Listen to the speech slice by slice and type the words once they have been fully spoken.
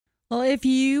Well, if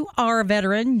you are a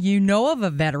veteran, you know of a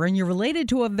veteran, you're related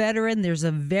to a veteran, there's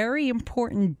a very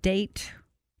important date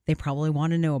they probably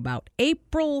want to know about.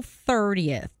 April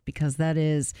 30th, because that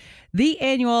is the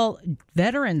annual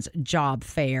Veterans Job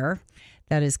Fair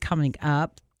that is coming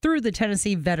up through the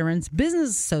Tennessee Veterans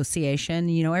Business Association.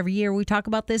 You know, every year we talk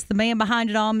about this. The man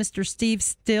behind it all, Mr. Steve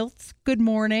Stiltz. Good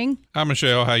morning. Hi,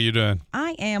 Michelle. How you doing?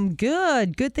 I am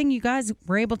good. Good thing you guys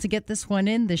were able to get this one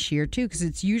in this year, too, because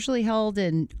it's usually held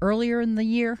earlier in the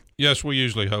year. Yes, we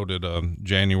usually hold it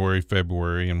January,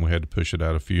 February, and we had to push it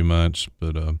out a few months.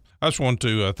 But I just want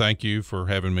to thank you for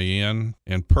having me in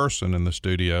person in the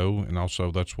studio, and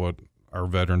also that's what our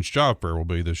Veterans Job Fair will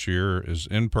be this year, is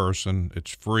in person.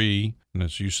 It's free, and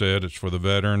as you said, it's for the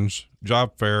Veterans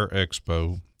Job Fair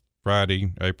Expo,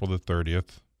 Friday, April the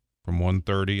 30th, from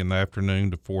 1:30 in the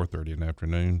afternoon to 4:30 in the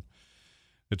afternoon.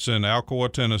 It's in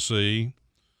Alcoa, Tennessee,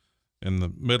 in the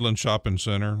Midland Shopping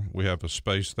Center. We have a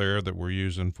space there that we're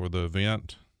using for the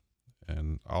event,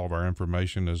 and all of our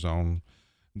information is on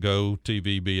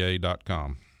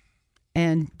gotvba.com.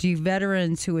 And do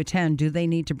veterans who attend, do they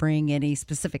need to bring any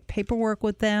specific paperwork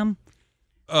with them?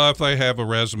 If they have a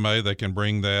resume, they can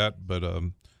bring that. But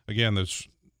again, it's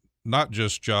not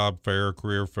just job fair,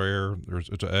 career fair.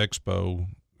 It's an expo.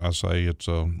 I say it's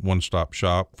a one-stop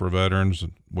shop for veterans.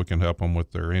 We can help them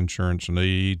with their insurance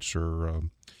needs or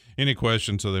any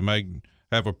questions that they may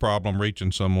have a problem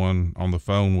reaching someone on the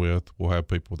phone with. We'll have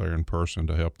people there in person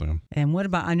to help them. And what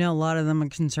about, I know a lot of them are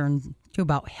concerned too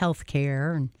about health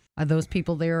care, and are those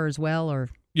people there as well? Or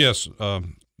yes,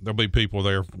 there'll be people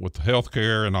there with health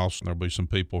care, and also there'll be some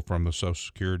people from the Social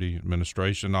Security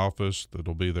Administration office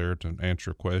that'll be there to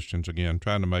answer questions. Again,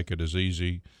 trying to make it as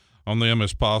easy on them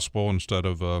as possible instead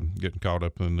of getting caught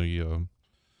up in the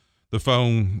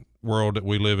phone world that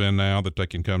we live in now, that they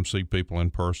can come see people in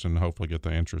person and hopefully get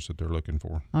the answers that they're looking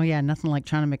for. Oh, yeah, nothing like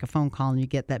trying to make a phone call and you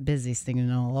get that busy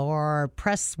signal, or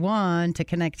press 1 to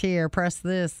connect here, press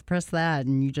this, press that,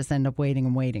 and you just end up waiting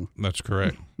and waiting. That's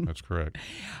correct. That's correct.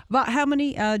 About how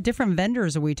many different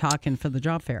vendors are we talking for the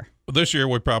job fair? This year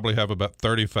we probably have about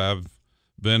 35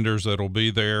 vendors that'll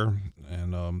be there.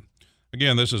 And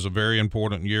again, this is a very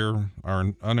important year.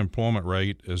 Our unemployment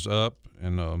rate is up,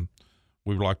 and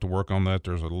we would like to work on that.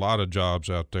 There's a lot of jobs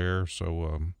out there.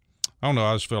 So, I don't know,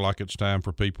 I just feel like it's time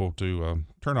for people to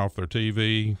turn off their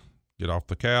TV, get off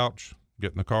the couch,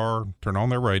 get in the car, turn on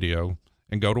their radio,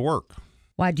 and go to work.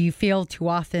 Why do you feel too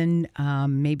often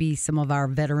maybe some of our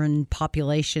veteran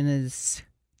population is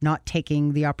not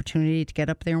taking the opportunity to get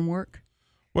up there and work?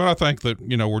 Well, I think that,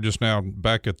 we're just now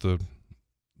back at the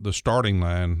starting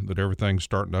line, that everything's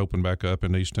starting to open back up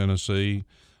in East Tennessee.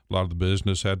 A lot of the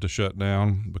business had to shut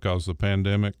down because of the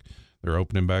pandemic. They're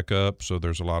opening back up, so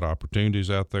there's a lot of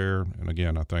opportunities out there. And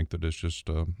again, I think that it's just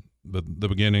the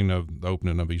beginning of the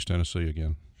opening of East Tennessee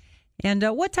again. And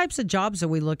what types of jobs are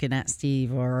we looking at,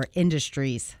 Steve, or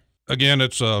industries? Again,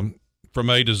 it's from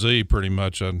A to Z pretty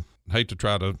much. I hate to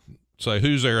try to say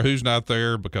who's there, who's not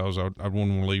there, because I wouldn't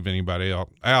want to leave anybody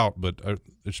out, but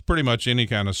it's pretty much any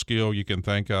kind of skill you can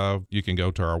think of. You can go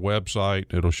to our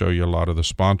website. It'll show you a lot of the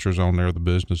sponsors on there, the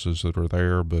businesses that are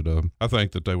there, but I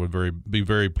think that they would be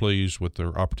very pleased with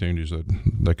their opportunities that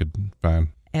they could find.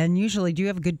 And usually, do you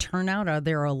have a good turnout? Are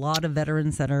there a lot of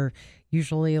veterans that are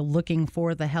usually looking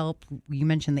for the help? You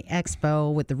mentioned the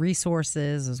expo with the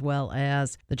resources as well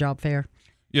as the job fair.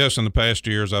 Yes, in the past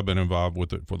years, I've been involved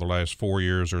with it for the last 4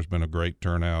 years. There's been a great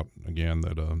turnout. Again,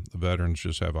 that the veterans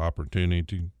just have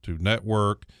opportunity to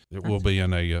network. It will be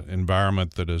in a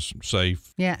environment that is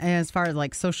safe. Yeah, and as far as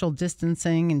like social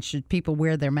distancing, and should people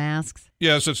wear their masks?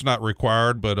 Yes, it's not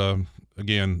required, but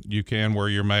again, you can wear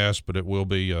your mask, but it will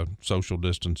be social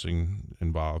distancing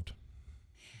involved.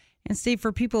 And Steve,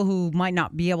 for people who might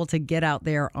not be able to get out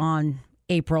there on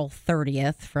April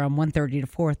 30th from 1:30 to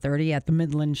 4:30 at the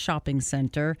Midland Shopping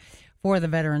Center for the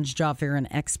Veterans Job Fair and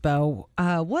Expo,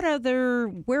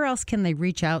 where else can they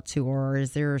reach out to, or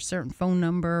is there a certain phone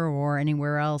number or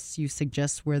anywhere else you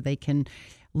suggest where they can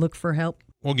look for help?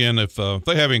 Well, again, if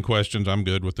they have any questions, I'm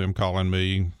good with them calling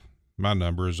me. My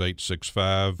number is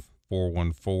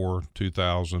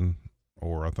 865-414-2000,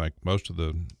 or I think most of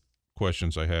the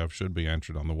questions they have should be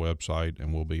answered on the website,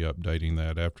 and we'll be updating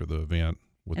that after the event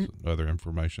with other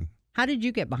information. How did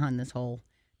you get behind this whole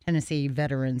Tennessee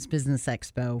Veterans Business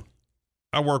Expo?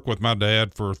 I worked with my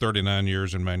dad for 39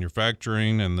 years in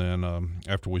manufacturing, and then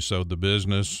after we sold the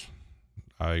business,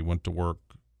 I went to work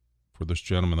for this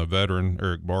gentleman, a veteran,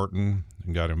 Eric Barton,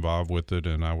 and got involved with it,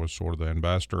 and I was sort of the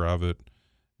ambassador of it,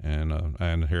 and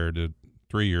I inherited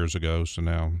 3 years ago, so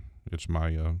now it's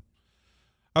my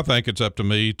I think it's up to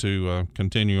me to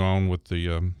continue on with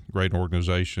the great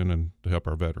organization and to help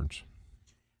our veterans.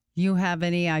 You have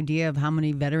any idea of how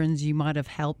many veterans you might have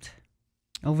helped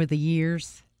over the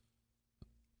years?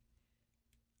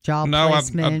 Job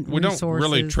placement, we resources. don't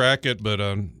really track it, but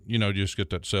just get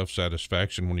that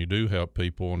self-satisfaction when you do help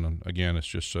people. And again, it's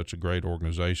just such a great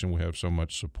organization. We have so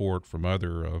much support from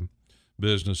other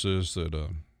businesses that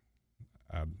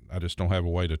I just don't have a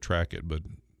way to track it. But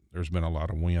there's been a lot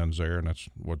of wins there, and that's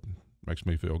what makes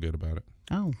me feel good about it.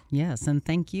 Oh, yes, and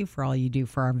thank you for all you do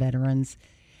for our veterans.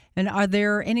 And are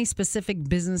there any specific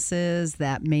businesses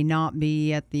that may not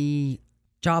be at the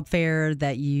job fair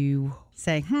that you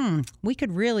say, we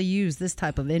could really use this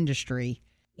type of industry?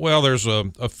 Well, there's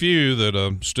a few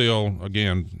that still,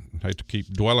 again, hate to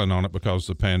keep dwelling on it because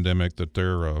of the pandemic, that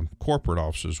their corporate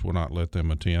offices will not let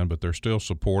them attend, but they're still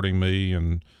supporting me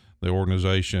and the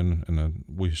organization, and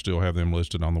we still have them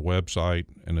listed on the website.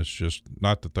 And it's just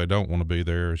not that they don't want to be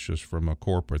there. It's just from a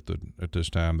corporate that at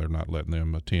this time they're not letting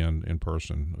them attend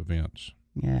in-person events.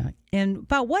 Yeah. And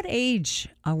about what age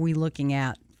are we looking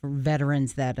at for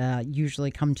veterans that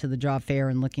usually come to the job fair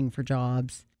and looking for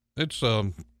jobs? It's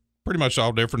pretty much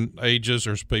all different ages.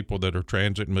 There's people that are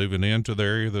transit moving into the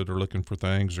area that are looking for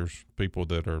things. There's people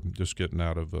that are just getting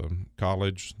out of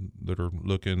college that are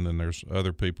looking, and there's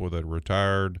other people that are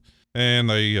retired and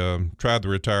they tried the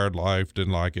retired life,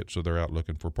 didn't like it, so they're out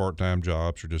looking for part-time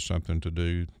jobs or just something to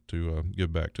do to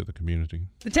give back to the community.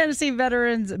 The Tennessee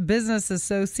Veterans Business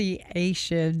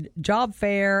Association Job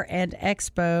Fair and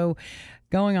Expo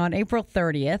going on April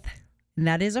 30th, and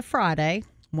that is a Friday,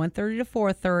 1:30 to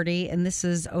 4:30, and this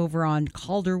is over on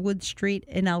Calderwood Street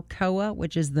in Alcoa,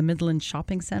 which is the Midland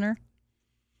Shopping Center.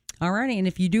 All righty, and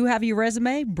if you do have your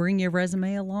resume, bring your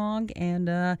resume along,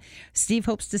 and Steve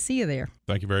hopes to see you there.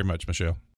 Thank you very much, Michelle.